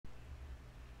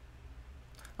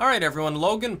Alright everyone,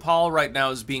 Logan Paul right now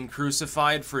is being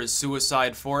crucified for his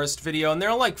Suicide Forest video, and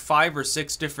there are like 5 or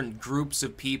 6 different groups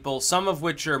of people, some of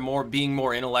which are being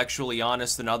more intellectually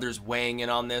honest than others, weighing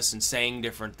in on this and saying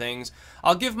different things.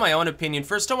 I'll give my own opinion.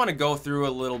 First I want to go through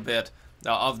a little bit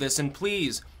of this, and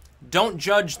please, don't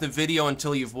judge the video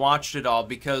until you've watched it all,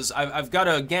 because I've got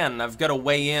to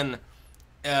weigh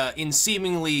in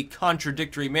seemingly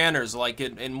contradictory manners. Like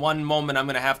in one moment I'm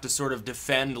going to have to sort of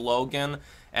defend Logan,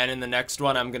 and in the next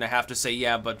one I'm going to have to say,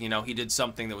 yeah, but, you know, he did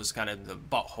something that was kind of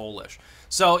butthole-ish.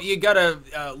 So you got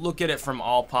to look at it from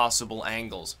all possible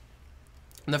angles.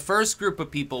 And the first group of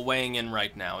people weighing in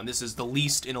right now, and this is the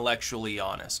least intellectually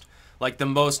honest, like the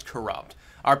most corrupt,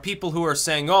 are people who are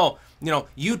saying, oh, you know,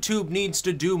 YouTube needs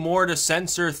to do more to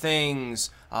censor things.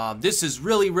 This is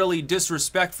really, really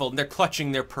disrespectful. And they're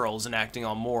clutching their pearls and acting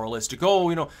all moralistic. Oh,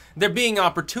 you know, they're being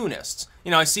opportunists.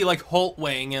 You know, I see like Holt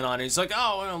weighing in on it. He's like,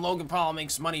 oh, you know, Logan Paul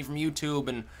makes money from YouTube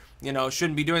and, you know,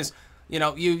 shouldn't be doing this. You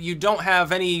know, you don't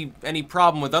have any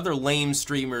problem with other lame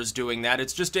streamers doing that.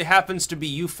 It's just it happens to be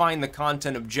you find the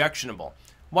content objectionable.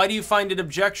 Why do you find it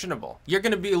objectionable? You're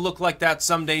going to look like that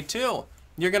someday too.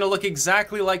 You're going to look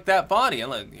exactly like that body,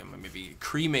 maybe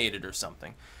cremated or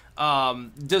something.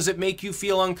 Does it make you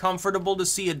feel uncomfortable to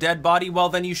see a dead body? Well,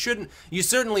 then you shouldn't. You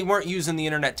certainly weren't using the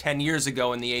internet 10 years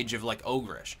ago in the age of, like,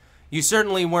 ogreish. You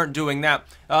certainly weren't doing that.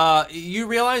 You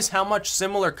realize how much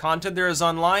similar content there is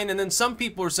online? And then some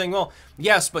people are saying, well,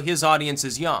 yes, but his audience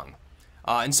is young.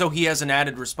 And so he has an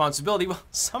added responsibility. Well,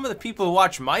 some of the people who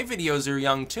watch my videos are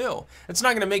young too. It's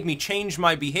not going to make me change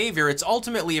my behavior. It's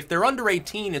ultimately, if they're under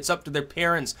 18, it's up to their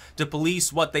parents to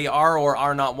police what they are or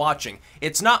are not watching.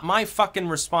 It's not my fucking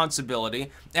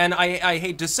responsibility, and I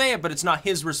hate to say it, but it's not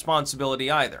his responsibility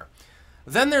either.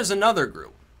 Then there's another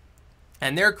group,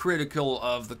 and they're critical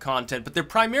of the content, but they're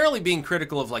primarily being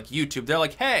critical of, like, YouTube. They're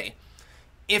like, hey,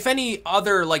 if any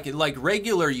other, like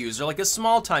regular user, like a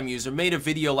small-time user, made a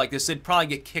video like this, they'd probably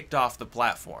get kicked off the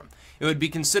platform. It would be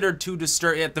considered too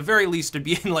disturbing, at the very least, to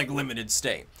be in, like, limited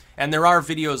state. And there are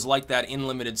videos like that in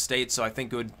limited state, so I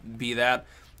think it would be that.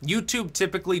 YouTube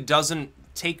typically doesn't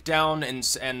take down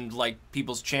and like,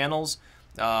 people's channels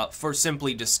for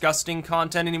simply disgusting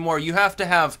content anymore. You have to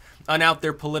have an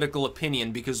out-there political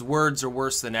opinion, because words are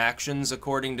worse than actions,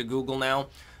 according to Google now.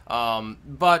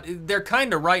 But they're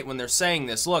kind of right when they're saying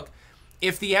this. Look,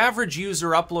 if the average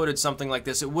user uploaded something like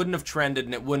this, it wouldn't have trended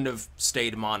and it wouldn't have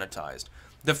stayed monetized.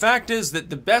 The fact is that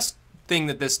the best thing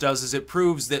that this does is it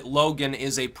proves that Logan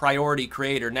is a priority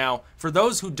creator. Now, for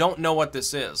those who don't know what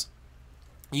this is,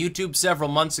 YouTube several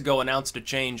months ago announced a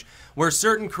change where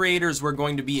certain creators were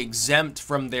going to be exempt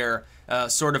from their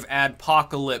sort of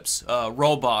adpocalypse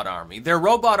robot army. Their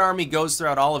robot army goes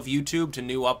throughout all of YouTube to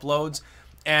new uploads,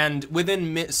 and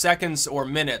within seconds or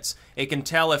minutes, it can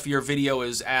tell if your video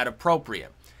is ad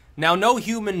appropriate. Now, no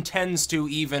human tends to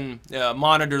even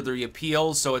monitor the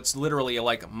appeals, so it's literally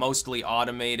like mostly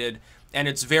automated, and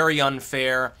it's very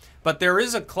unfair. But there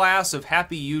is a class of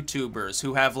happy YouTubers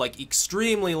who have, like,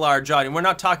 extremely large audience. We're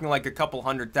not talking like a couple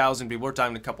 100,000 people, we're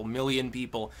talking a couple million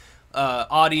people.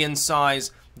 Audience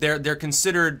size, they're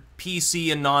considered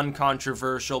PC and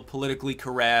non-controversial, politically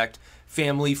correct,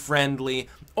 family friendly,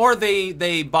 or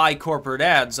they buy corporate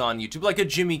ads on YouTube, like a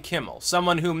Jimmy Kimmel,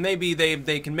 someone who maybe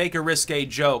they can make a risque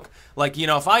joke, like, you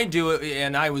know, if I do it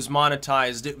and I was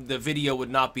monetized, the video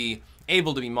would not be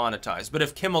able to be monetized, but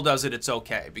if Kimmel does it, it's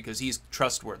okay, because he's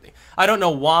trustworthy. I don't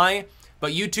know why,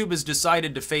 but YouTube has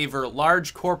decided to favor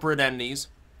large corporate entities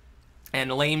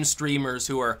and lame streamers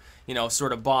who are, you know,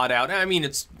 sort of bought out. I mean,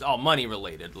 it's all money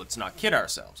related, let's not kid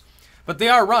ourselves. But they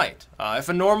are right. If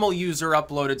a normal user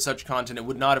uploaded such content, it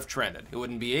would not have trended. It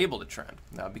wouldn't be able to trend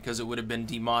because it would have been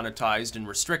demonetized and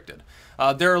restricted.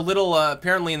 There are little,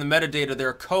 apparently in the metadata, there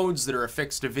are codes that are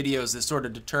affixed to videos that sort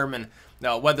of determine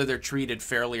whether they're treated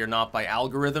fairly or not by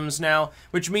algorithms now,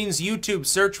 which means YouTube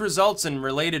search results and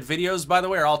related videos, by the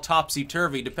way, are all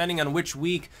topsy-turvy. Depending on which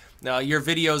week, your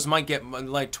videos might get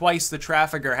like twice the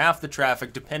traffic or half the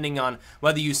traffic, depending on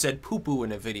whether you said poo-poo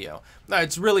in a video.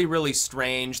 It's really, really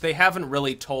strange. They haven't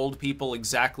really told people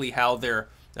exactly how their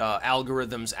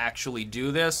algorithms actually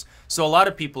do this, so a lot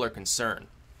of people are concerned.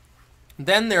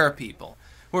 Then there are people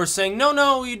who are saying,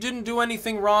 no, you didn't do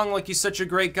anything wrong, like, he's such a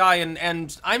great guy,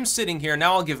 and I'm sitting here,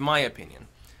 now I'll give my opinion.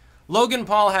 Logan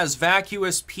Paul has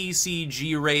vacuous,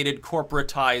 PCG-rated,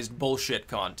 corporatized bullshit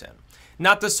content.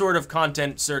 Not the sort of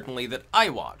content, certainly, that I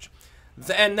watch.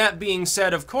 And that being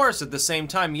said, of course, at the same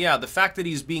time, yeah, the fact that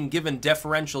he's being given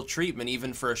deferential treatment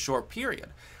even for a short period.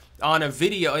 on a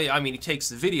video. I mean, he takes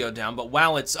the video down, but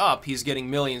while it's up, he's getting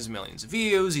millions and millions of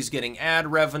views. He's getting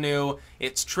ad revenue.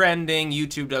 It's trending.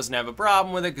 YouTube doesn't have a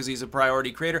problem with it because he's a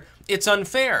priority creator. It's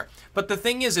unfair. But the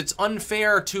thing is, it's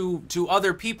unfair to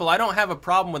other people. I don't have a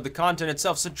problem with the content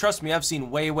itself. So trust me, I've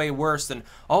seen way, way worse than,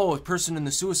 oh, a person in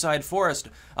the suicide forest,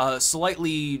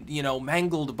 slightly, you know,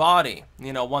 mangled body.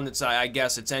 You know, one that's, I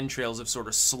guess, its entrails have sort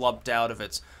of slumped out of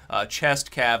its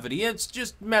chest cavity. It's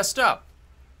just messed up.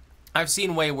 I've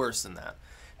seen way worse than that.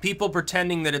 People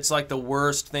pretending that it's like the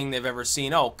worst thing they've ever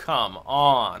seen. Oh, come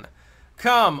on.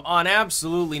 Come on,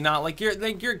 absolutely not. Like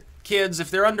your kids, if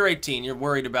they're under 18, you're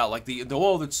worried about like the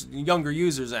that's younger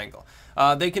users angle.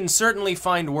 They can certainly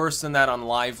find worse than that on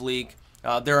LiveLeak.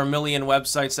 There are a million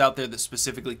websites out there that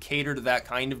specifically cater to that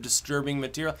kind of disturbing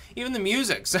material. Even the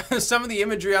music. Some of the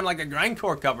imagery on like a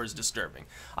grindcore cover is disturbing.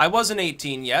 I wasn't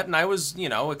 18 yet, and I was, you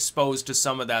know, exposed to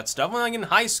some of that stuff when I was in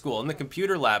high school, in the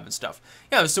computer lab and stuff.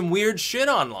 Yeah, there's some weird shit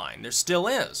online. There still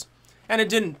is. And it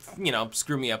didn't, you know,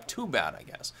 screw me up too bad, I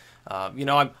guess. You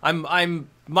know, I'm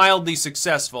mildly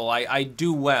successful. I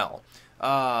do well.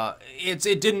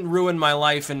 It didn't ruin my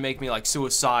life and make me like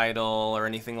suicidal or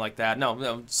anything like that.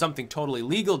 No, something totally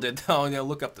legal did though. You know,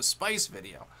 look up the Spice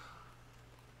video.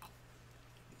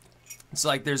 It's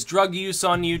like there's drug use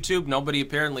on YouTube. Nobody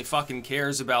apparently fucking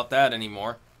cares about that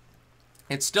anymore.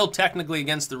 It's still technically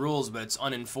against the rules, but it's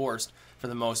unenforced for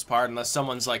the most part, unless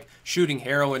someone's like shooting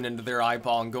heroin into their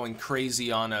eyeball and going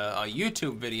crazy on a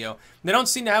YouTube video. They don't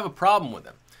seem to have a problem with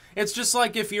it. It's just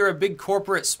like if you're a big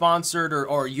corporate sponsored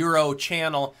or Euro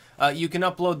channel, you can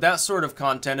upload that sort of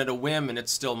content at a whim and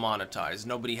it's still monetized.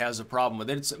 Nobody has a problem with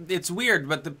it. It's weird,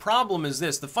 but the problem is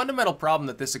this. The fundamental problem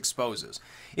that this exposes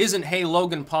isn't, hey,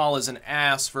 Logan Paul is an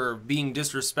ass for being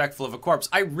disrespectful of a corpse.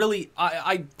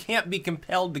 I can't be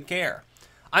compelled to care.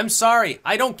 I'm sorry.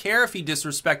 I don't care if he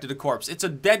disrespected a corpse. It's a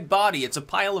dead body. It's a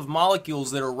pile of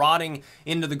molecules that are rotting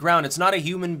into the ground. It's not a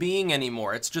human being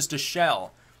anymore. It's just a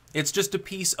shell. It's just a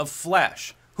piece of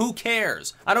flesh. Who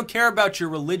cares? I don't care about your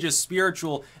religious,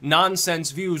 spiritual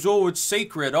nonsense views. Oh, it's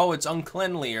sacred. Oh, it's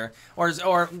uncleanly.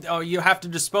 Or you have to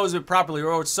dispose of it properly.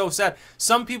 Or oh, it's so sad.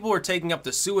 Some people were taking up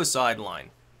the suicide line.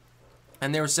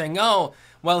 And they were saying, oh,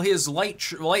 well, his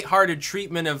light-hearted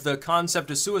treatment of the concept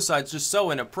of suicide is just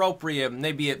so inappropriate.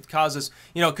 Maybe it causes,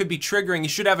 you know, it could be triggering. You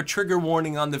should have a trigger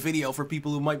warning on the video for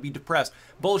people who might be depressed.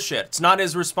 Bullshit. It's not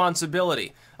his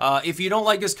responsibility. If you don't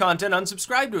like his content,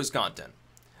 unsubscribe to his content.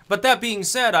 But that being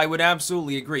said, I would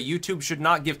absolutely agree. YouTube should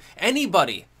not give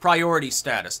anybody priority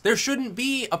status. There shouldn't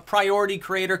be a priority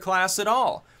creator class at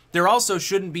all. There also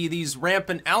shouldn't be these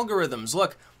rampant algorithms.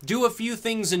 Look, do a few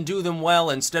things and do them well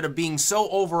instead of being so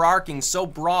overarching, so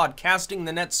broad, casting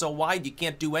the net so wide you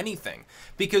can't do anything.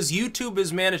 Because YouTube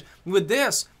is managed, with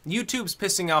this, YouTube's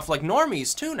pissing off like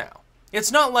normies too now.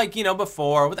 It's not like, you know,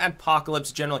 before, with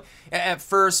Apocalypse generally. At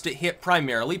first, it hit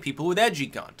primarily people with edgy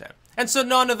content. And so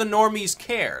none of the normies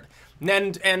cared.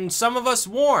 And some of us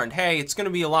warned, hey, it's going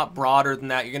to be a lot broader than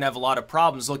that. You're going to have a lot of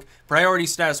problems. Look, priority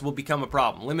status will become a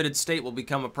problem. Limited state will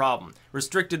become a problem.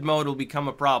 Restricted mode will become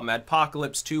a problem.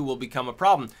 Apocalypse 2 will become a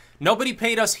problem. Nobody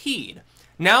paid us heed.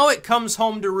 Now it comes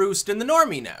home to roost in the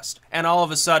normie nest. And all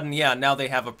of a sudden, yeah, now they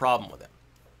have a problem with it.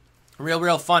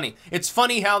 Real funny. It's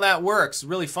funny how that works.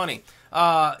 Really funny.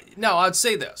 No, I'd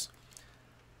say this.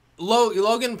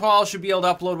 Logan Paul should be able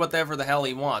to upload whatever the hell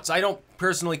he wants. I don't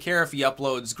personally care if he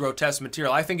uploads grotesque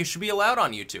material. I think it should be allowed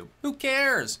on YouTube. Who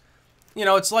cares? You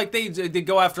know, it's like they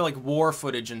go after like war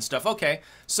footage and stuff. Okay,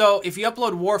 so if you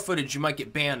upload war footage, you might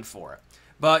get banned for it.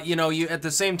 But, you know, at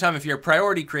the same time, if you're a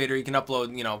priority creator, you can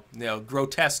upload, you know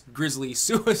grotesque, grisly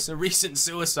recent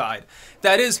suicide.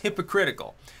 That is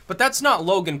hypocritical. But that's not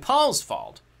Logan Paul's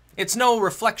fault. It's no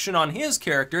reflection on his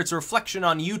character, it's a reflection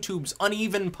on YouTube's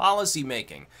uneven policy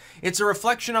making. It's a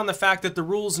reflection on the fact that the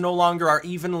rules no longer are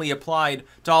evenly applied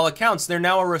to all accounts. They're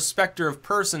now a respecter of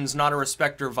persons, not a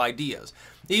respecter of ideas.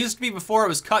 It used to be before it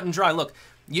was cut and dry. Look,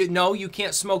 you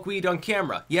can't smoke weed on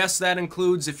camera. Yes, that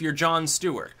includes if you're Jon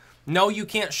Stewart. No, you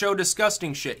can't show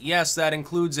disgusting shit. Yes, that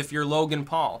includes if you're Logan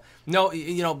Paul. No,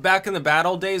 you know, back in the bad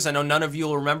old days, I know none of you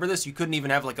will remember this, you couldn't even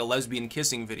have like a lesbian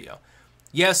kissing video.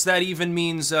 Yes, that even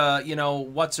means, you know,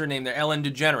 what's her name there, Ellen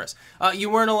DeGeneres. You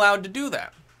weren't allowed to do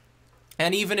that.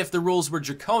 And even if the rules were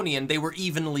draconian, they were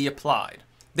evenly applied.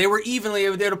 They'd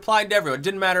applied to everyone. It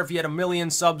didn't matter if you had 1 million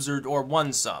subs or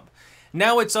 1 sub.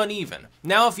 Now it's uneven.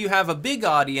 Now if you have a big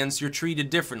audience, you're treated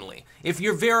differently. If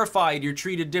you're verified, you're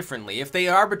treated differently. If they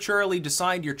arbitrarily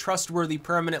decide you're trustworthy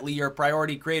permanently, you're a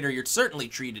priority creator, you're certainly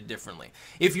treated differently.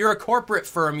 If you're a corporate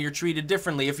firm, you're treated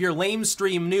differently. If you're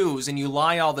Lamestream news and you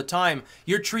lie all the time,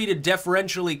 you're treated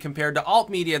deferentially compared to alt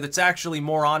media that's actually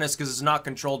more honest because it's not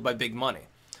controlled by big money.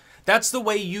 That's the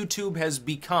way YouTube has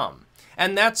become.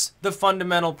 And that's the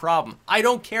fundamental problem. I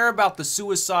don't care about the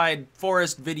suicide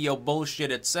forest video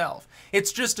bullshit itself.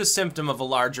 It's just a symptom of a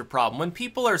larger problem. When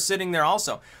people are sitting there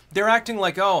also, they're acting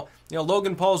like, oh, you know,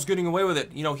 Logan Paul's getting away with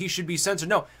it. You know, he should be censored.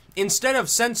 No, instead of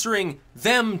censoring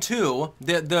them too,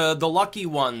 the lucky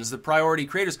ones, the priority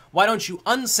creators, why don't you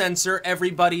uncensor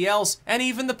everybody else and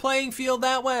even the playing field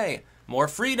that way? More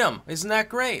freedom. Isn't that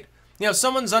great? You know, if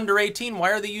someone's under 18,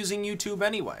 why are they using YouTube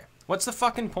anyway? What's the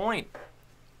fucking point?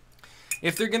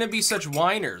 If they're gonna be such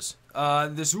whiners, ooh,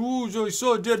 I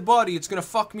saw a dead body, it's gonna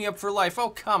fuck me up for life. Oh,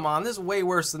 come on, this is way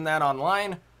worse than that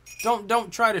online.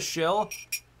 Don't try to shill.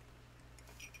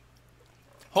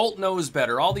 Holt knows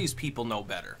better. All these people know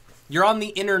better. You're on the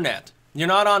internet. You're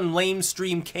not on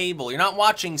Lamestream cable. You're not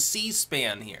watching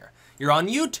C-SPAN here. You're on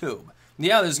YouTube.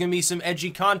 Yeah, there's gonna be some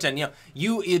edgy content. You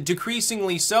know,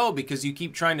 decreasingly so because you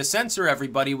keep trying to censor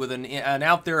everybody with an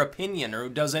out there opinion or who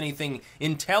does anything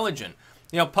intelligent.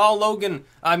 You know,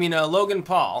 Logan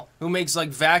Paul, who makes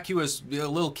like vacuous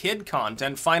little kid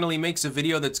content, finally makes a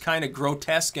video that's kind of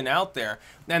grotesque and out there,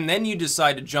 and then you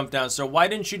decide to jump down. So why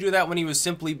didn't you do that when he was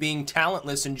simply being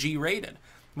talentless and G-rated?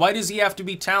 Why does he have to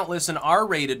be talentless and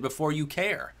R-rated before you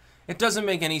care? It doesn't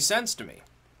make any sense to me.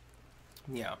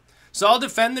 Yeah. So I'll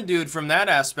defend the dude from that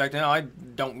aspect. No, I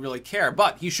don't really care,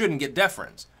 but he shouldn't get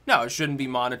deference. No, it shouldn't be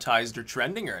monetized or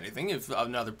trending or anything if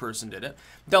another person did it.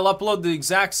 They'll upload the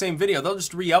exact same video. They'll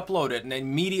just re-upload it and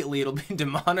immediately it'll be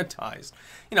demonetized.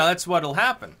 You know, that's what'll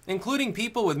happen. Including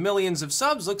people with millions of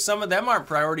subs. Look, some of them aren't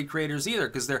priority creators either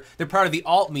because they're part of the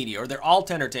alt media or they're alt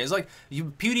entertainers. Like,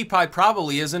 PewDiePie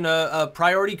probably isn't a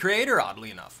priority creator, oddly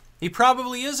enough. He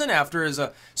probably isn't after his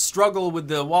struggle with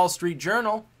the Wall Street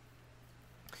Journal.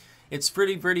 It's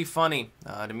pretty funny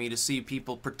to me to see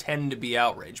people pretend to be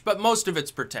outraged, but most of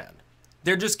it's pretend.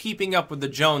 They're just keeping up with the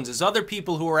Joneses. Other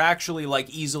people who are actually like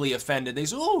easily offended, they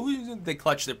say, oh, they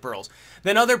clutch their pearls.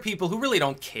 Then other people who really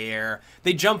don't care,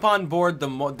 they jump on board the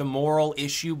moral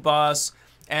issue bus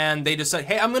and they decide,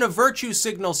 hey, I'm gonna virtue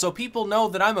signal so people know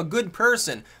that I'm a good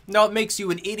person. No, it makes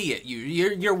you an idiot.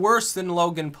 You're worse than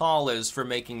Logan Paul is for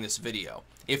making this video.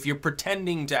 If you're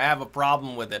pretending to have a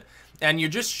problem with it. And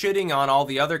you're just shitting on all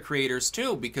the other creators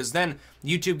too, because then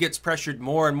YouTube gets pressured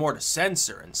more and more to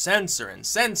censor and censor and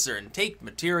censor and take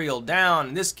material down.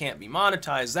 And this can't be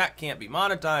monetized, that can't be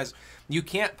monetized. You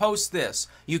can't post this.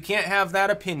 You can't have that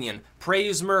opinion.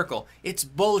 Praise Merkel. It's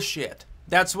bullshit.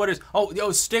 That's what it is.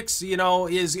 Oh, Styx, you know,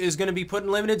 is going to be put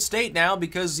in limited state now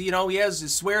because, you know, he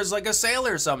swears like a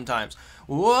sailor sometimes.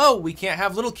 Whoa, we can't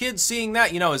have little kids seeing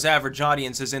that. You know, his average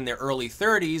audience is in their early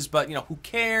 30s, but, you know, who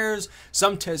cares?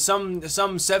 Some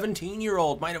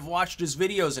 17-year-old might have watched his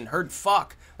videos and heard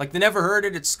fuck, like they never heard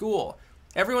it at school.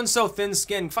 Everyone's so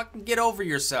thin-skinned. Fucking get over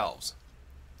yourselves.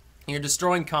 You're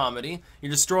destroying comedy,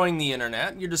 you're destroying the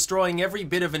internet, you're destroying every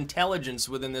bit of intelligence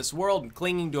within this world and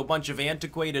clinging to a bunch of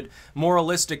antiquated,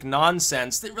 moralistic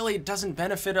nonsense that really doesn't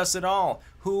benefit us at all.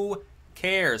 Who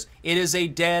cares? It is a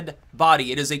dead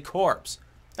body. It is a corpse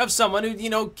of someone who,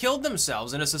 you know, killed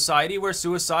themselves in a society where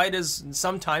suicide is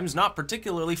sometimes not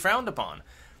particularly frowned upon.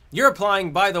 You're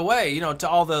applying, by the way, you know, to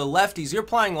all the lefties, you're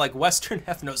applying like Western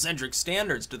ethnocentric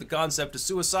standards to the concept of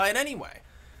suicide anyway,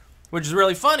 which is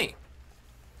really funny.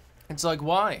 It's like,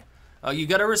 why? You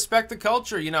gotta respect the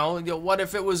culture, you know. What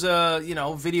if it was a, you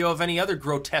know, video of any other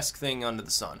grotesque thing under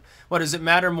the sun? What, does it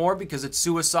matter more because it's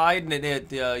suicide and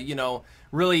it you know,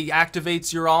 really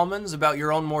activates your almonds about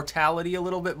your own mortality a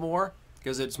little bit more?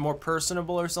 Because it's more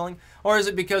personable or something? Or is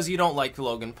it because you don't like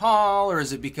Logan Paul? Or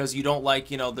is it because you don't like,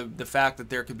 you know, the fact that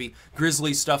there could be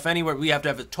grisly stuff anywhere? We have to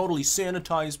have a totally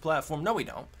sanitized platform. No, we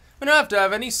don't. We don't have to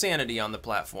have any sanity on the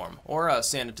platform or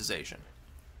sanitization.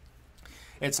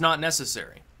 It's not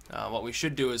necessary. What we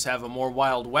should do is have a more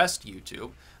Wild West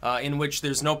YouTube in which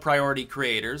there's no priority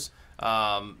creators.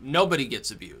 Nobody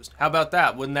gets abused. How about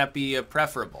that? Wouldn't that be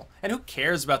preferable? And who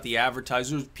cares about the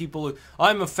advertisers? People who,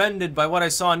 I'm offended by what I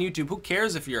saw on YouTube. Who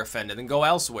cares if you're offended? Then go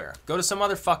elsewhere. Go to some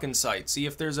other fucking site. See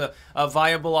if there's a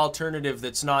viable alternative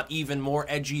that's not even more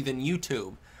edgy than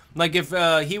YouTube. Like if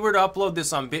he were to upload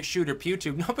this on BitChute or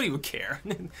PewTube, nobody would care.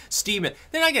 Steam it.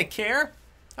 They're not gonna care.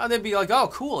 They'd be like, oh,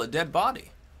 cool, a dead body.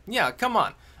 Yeah, come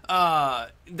on.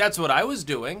 That's what I was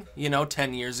doing, you know,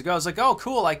 10 years ago. I was like, oh,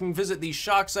 cool, I can visit these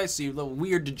shock sites, see little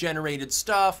weird degenerated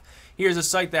stuff. Here's a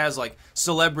site that has, like,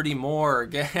 celebrity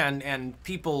morgue and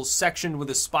people sectioned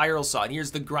with a spiral saw. And here's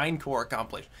the grindcore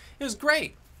compilation. It was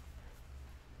great.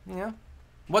 Yeah.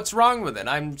 What's wrong with it?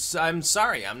 I'm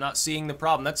sorry, I'm not seeing the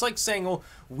problem. That's like saying, oh,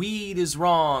 weed is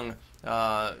wrong.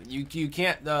 You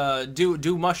can't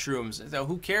do mushrooms.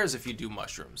 Who cares if you do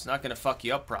mushrooms? It's not going to fuck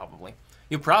you up, probably.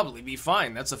 You'll probably be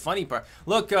fine. That's the funny part.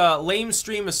 Look,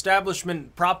 lamestream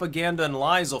establishment propaganda and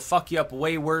lies will fuck you up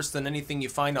way worse than anything you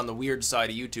find on the weird side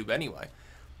of YouTube anyway.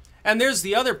 And there's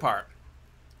the other part.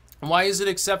 Why is it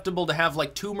acceptable to have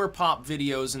like tumor pop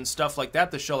videos and stuff like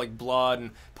that show like blood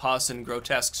and pus and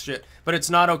grotesque shit, but it's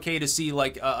not okay to see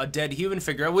like a dead human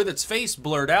figure with its face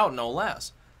blurred out, no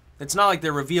less? It's not like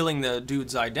they're revealing the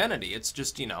dude's identity. It's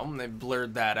just, you know, they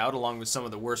blurred that out along with some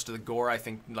of the worst of the gore, I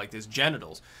think, like his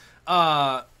genitals.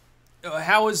 How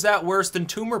is that worse than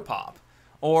tumor pop?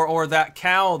 Or that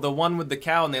cow, the one with the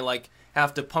cow, and they like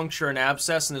have to puncture an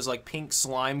abscess and there's like pink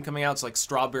slime coming out. It's like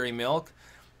strawberry milk.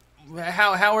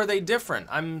 How are they different?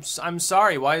 I'm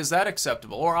sorry. Why is that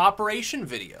acceptable? Or operation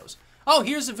videos. Oh,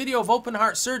 here's a video of open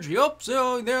heart surgery. Oops,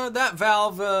 so there, that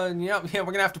valve. Yeah,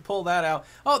 we're gonna have to pull that out.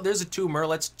 Oh, there's a tumor.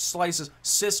 Let's slice a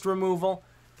cyst removal.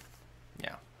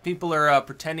 Yeah, people are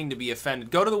pretending to be offended.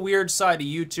 Go to the weird side of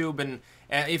YouTube, and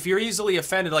if you're easily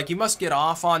offended, like you must get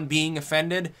off on being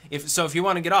offended. If you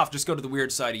want to get off, just go to the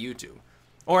weird side of YouTube.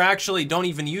 Or actually, don't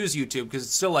even use YouTube, because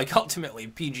it's still like ultimately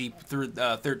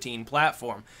PG-13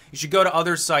 platform. You should go to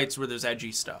other sites where there's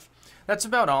edgy stuff. That's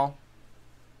about all.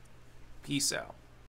 Peace out.